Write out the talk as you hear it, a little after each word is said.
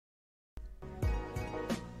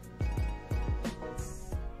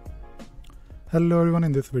Hello everyone,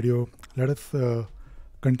 in this video let us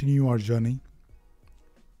continue our journey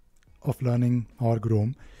of learning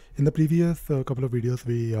Orgrom. In the previous couple of videos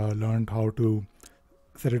we learned how to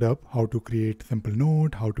set it up, how to create simple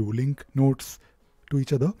node, how to link nodes to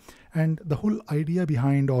each other, and the whole idea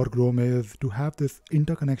behind Orgrom is to have this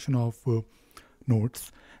interconnection of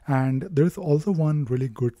nodes. And there is also one really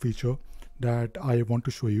good feature that I want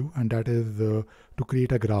to show you, and that is to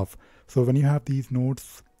create a graph. So when you have these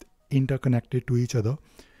nodes interconnected to each other,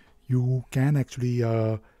 you can actually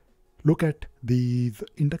look at these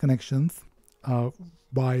interconnections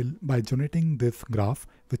by generating this graph,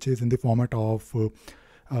 which is in the format of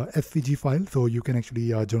SVG file. So you can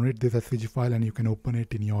actually generate this SVG file and you can open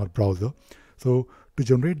it in your browser. So to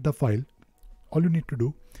generate the file, all you need to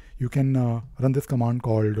do, you can run this command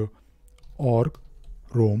called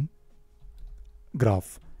orgrom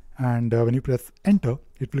graph, and when you press enter,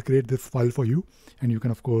 it will create this file for you. And you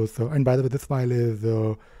can of course and by the way, this file is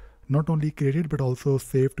not only created but also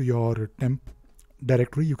saved to your temp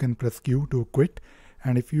directory. You can press Q to quit,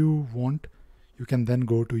 and if you want you can then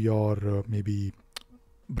go to your maybe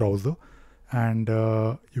browser, and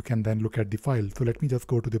you can then look at the file. So let me just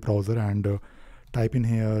go to the browser and type in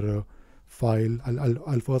here file.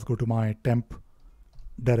 I'll first go to my temp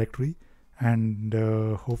directory, and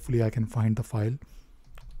hopefully I can find the file.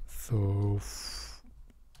 So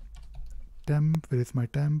temp, where is my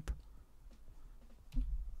temp?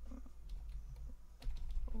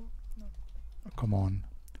 Come on.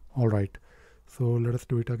 All right, so let us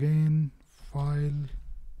do it again. File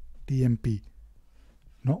tmp.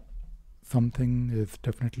 No, something is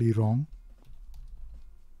definitely wrong.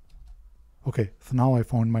 Okay, so now I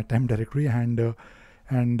found my temp directory,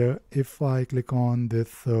 and if I click on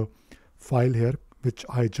this file here, which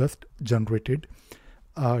I just generated,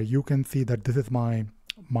 you can see that this is my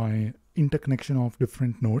interconnection of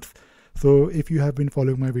different nodes. So if you have been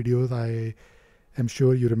following my videos, I am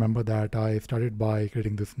sure you remember that I started by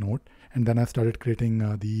creating this node, and then I started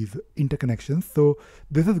creating these interconnections. So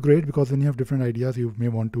this is great because when you have different ideas, you may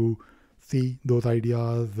want to see those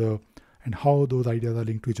ideas and how those ideas are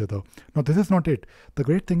linked to each other. Now this is not it. The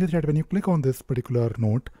great thing is that when you click on this particular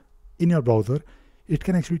node in your browser, it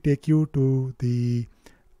can actually take you to the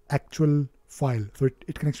actual file. So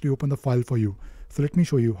it can actually open the file for you. So let me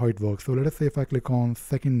show you how it works. So let us say if I click on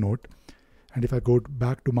second node, and if I go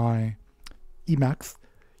back to my Emacs,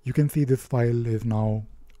 you can see this file is now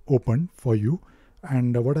open for you.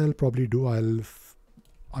 And what I'll probably do, I'll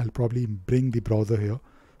probably bring the browser here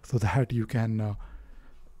so that you can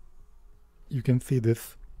see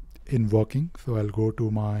this in working. So I'll go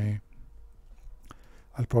to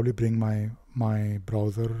I'll probably bring my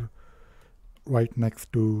browser right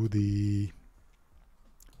next to the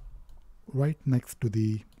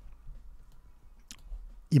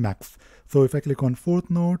Emacs. So if I click on fourth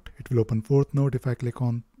node, it will open fourth node. If I click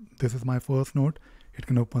on this is my first node, it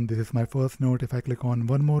can open this is my first node. If I click on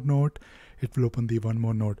one more node, it will open the one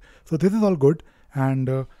more node. So this is all good, and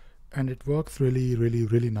it works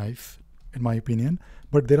really nice in my opinion.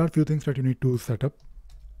 But there are a few things that you need to set up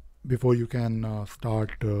before you can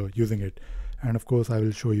start using it. And of course I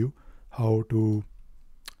will show you how to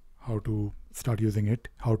start using it,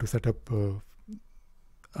 how to set up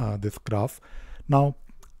this graph. Now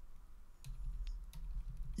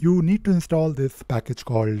you need to install this package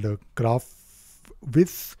called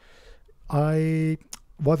GraphViz. I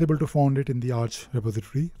was able to find it in the Arch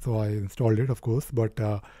repository, so I installed it of course, but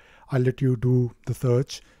I'll let you do the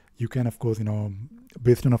search. You can of course,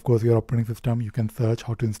 based on of course your operating system, you can search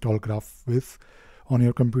how to install GraphViz on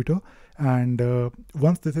your computer. And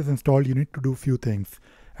once this is installed, you need to do few things,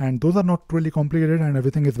 and those are not really complicated, and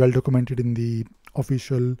everything is well documented in the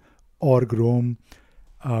official Orgrom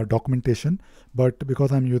documentation. But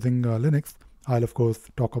because I'm using Linux, I'll of course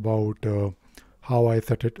talk about how I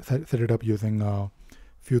set it up using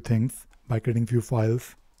few things by creating few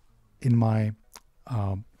files in my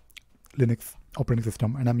Linux operating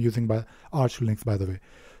system, and I'm using by Arch Linux, by the way.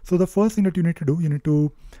 So the first thing that you need to do, you need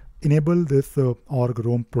to enable this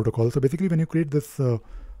Orgrom protocol. So basically when you create this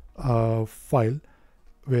file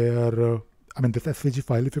where this SVG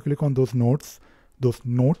file, if you click on those nodes,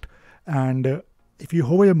 and if you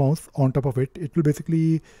hover your mouse on top of it, it will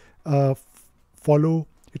basically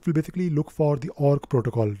look for the org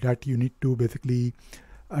protocol that you need to basically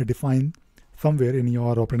define somewhere in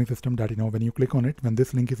your operating system, that when you click on it, when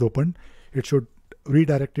this link is open, it should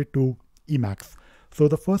redirect it to Emacs. So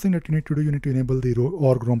the first thing that you need to do, you need to enable the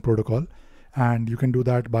Orgrom protocol, and you can do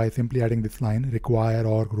that by simply adding this line, require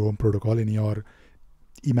Orgrom protocol, in your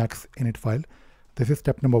Emacs init file. This is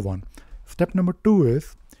step number one. Step number two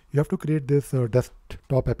is you have to create this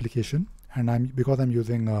desktop application, and because I'm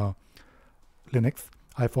using Linux,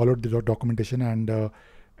 I followed the documentation, and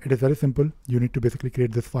it is very simple. You need to basically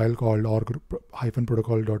create this file called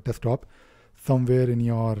org-protocol.desktop somewhere in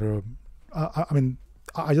your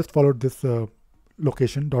I just followed this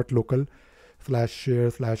location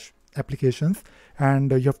 .local/share/applications,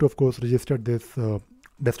 and you have to of course register this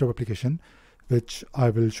desktop application, which I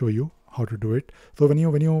will show you how to do it. So when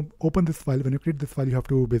you open this file, when you create this file, you have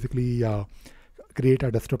to basically create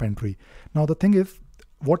a desktop entry. Now the thing is,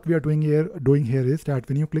 what we are doing here is that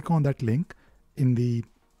when you click on that link in the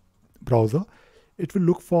browser, it will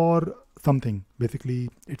look for something. Basically,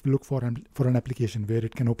 it will look for an application where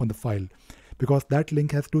it can open the file, because that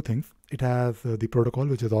link has two things. It has the protocol,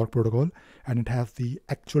 which is org protocol, and it has the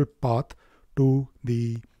actual path to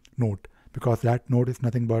the node, because that node is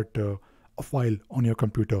nothing but a file on your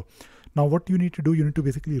computer. Now what you need to do, you need to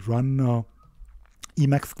basically run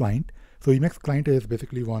Emacs Client. So Emacs Client is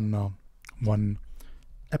basically one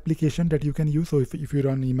application that you can use. So if you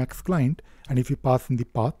run Emacs Client and if you pass in the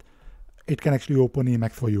path, it can actually open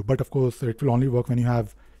Emacs for you. But of course, it will only work when you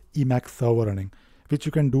have Emacs server running, which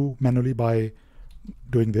you can do manually by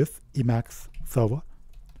doing this Emacs server.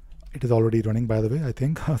 It is already running, by the way, I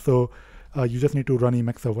think. So you just need to run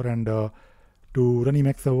Emacs server, and to run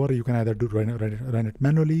Emacs server, you can either run it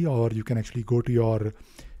manually, or you can actually go to your,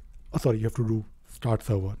 you have to do start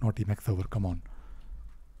server, not Emacs server, come on.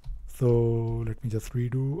 So let me just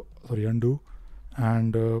undo,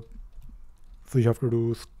 and so you have to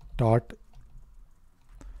do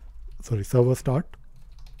server start,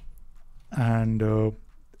 and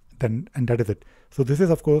that is it. So this is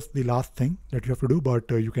of course the last thing that you have to do, but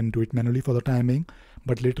you can do it manually for the time being.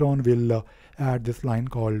 But later on we'll add this line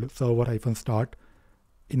called server-start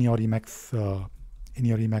in your Emacs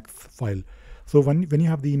file. So when you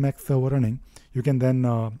have the Emacs server running, you can then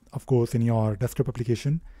of course in your desktop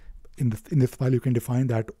application, in this file, you can define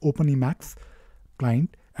that open Emacs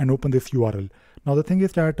Client and open this URL. Now the thing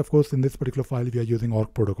is that of course in this particular file we are using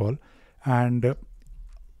org protocol, and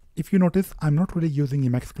if you notice, I'm not really using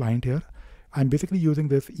Emacs Client here. I'm basically using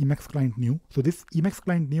this Emacs Client new. So this Emacs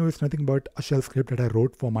Client new is nothing but a shell script that I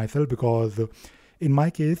wrote for myself, because in my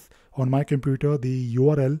case on my computer the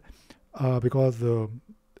URL, because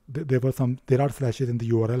there are slashes in the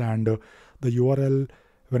URL, and the URL,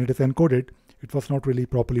 when it is encoded, it was not really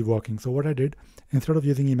properly working. So what I did, instead of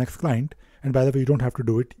using Emacs Client, and by the way, you don't have to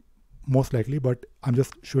do it most likely, but I'm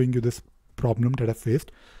just showing you this problem that I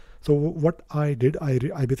faced. So what I did, I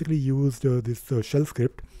basically used this shell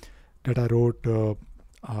script that I wrote to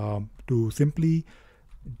simply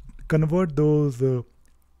convert those,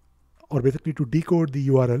 or basically to decode the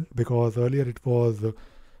URL, because earlier it was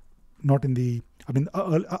not in the,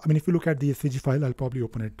 if you look at the SVG file, I'll probably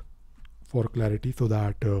open it for clarity so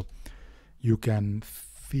that you can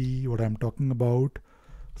see what I'm talking about.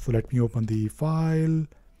 So let me open the file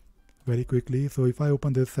very quickly. So if I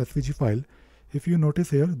open this SVG file, if you notice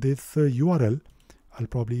here, this URL, I'll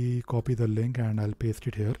probably copy the link and I'll paste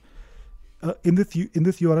it here. In this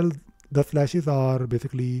URL, the slashes are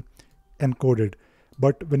basically encoded,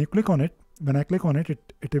 but when I click on it,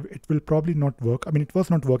 it will probably not work. It was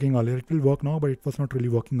not working earlier. It will work now, but it was not really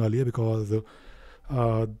working earlier because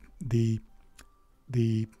the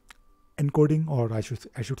encoding, or I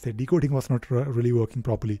should say decoding, was not really working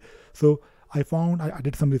properly. So I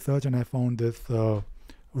did some research and I found this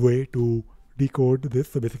way to decode this.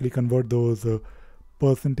 So basically convert those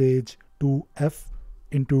 %2f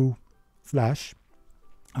into slash,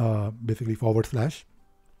 basically /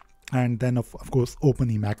 and then of course open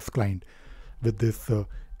Emacs Client with this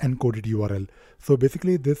encoded URL. So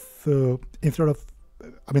basically this instead of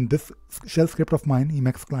this shell script of mine,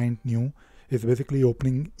 Emacs Client new, is basically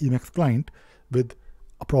opening Emacs Client with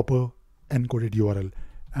a proper encoded URL.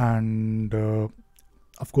 And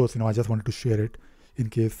of course, I just wanted to share it in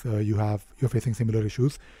case you're facing similar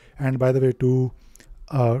issues. And by the way, to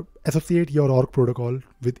associate your org protocol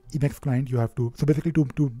with Emacs Client, you have to, so basically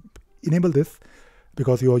to enable this,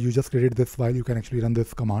 because you just created this file, you can actually run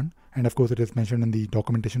this command. And of course, it is mentioned in the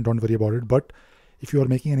documentation, don't worry about it. But if you are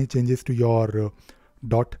making any changes to your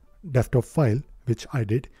 .desktop file, which I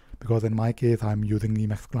did, because in my case, I'm using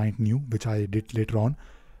Emacs Client new, which I did later on,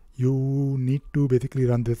 you need to basically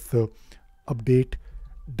run this update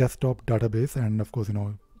desktop database, and of course,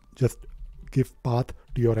 just give path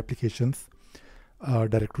to your applications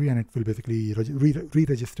directory, and it will basically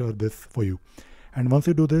re-register this for you. And once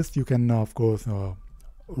you do this, you can of course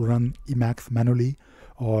run Emacs manually,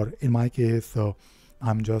 or in my case,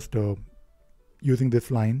 I'm just using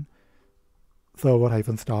this line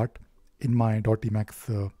server-start in my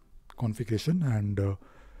 .emacs configuration, and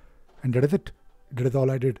that is it. that is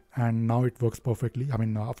all I did, and now it works perfectly. I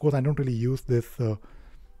mean, of course, I don't really use this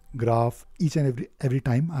graph each and every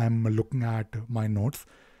time I'm looking at my notes,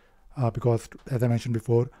 because as I mentioned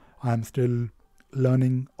before, I'm still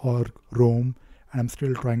learning Orgrom, and I'm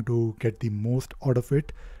still trying to get the most out of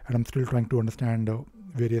it, and I'm still trying to understand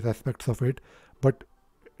various aspects of it. But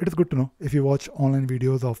it is good to know, if you watch online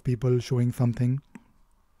videos of people showing something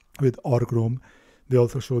with Orgrom, they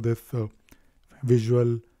also show this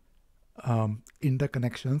visual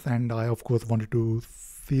interconnections, and I of course wanted to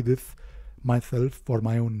see this myself for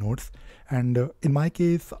my own notes. And in my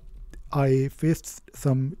case, I faced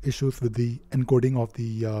some issues with the encoding of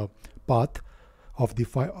the path of the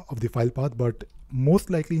file path, but most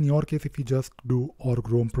likely in your case, if you just do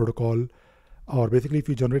Orgrom protocol, or basically if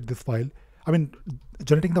you generate this file, I mean,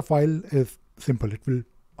 generating the file is simple. It will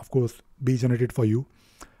of course be generated for you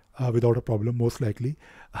without a problem, most likely.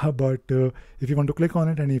 But if you want to click on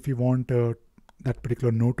it, and if you want that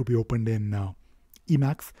particular node to be opened in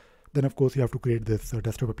Emacs, then of course you have to create this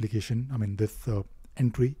desktop application, I mean this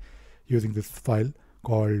entry, using this file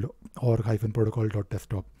called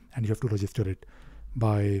org-protocol.desktop, and you have to register it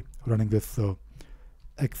by running this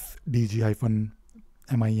xdg-mime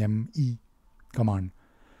command.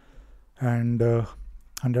 And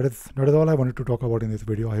that is all I wanted to talk about in this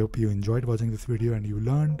video. I hope you enjoyed watching this video and you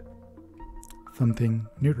learned something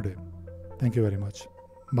new today. Thank you very much.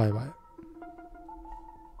 Bye bye.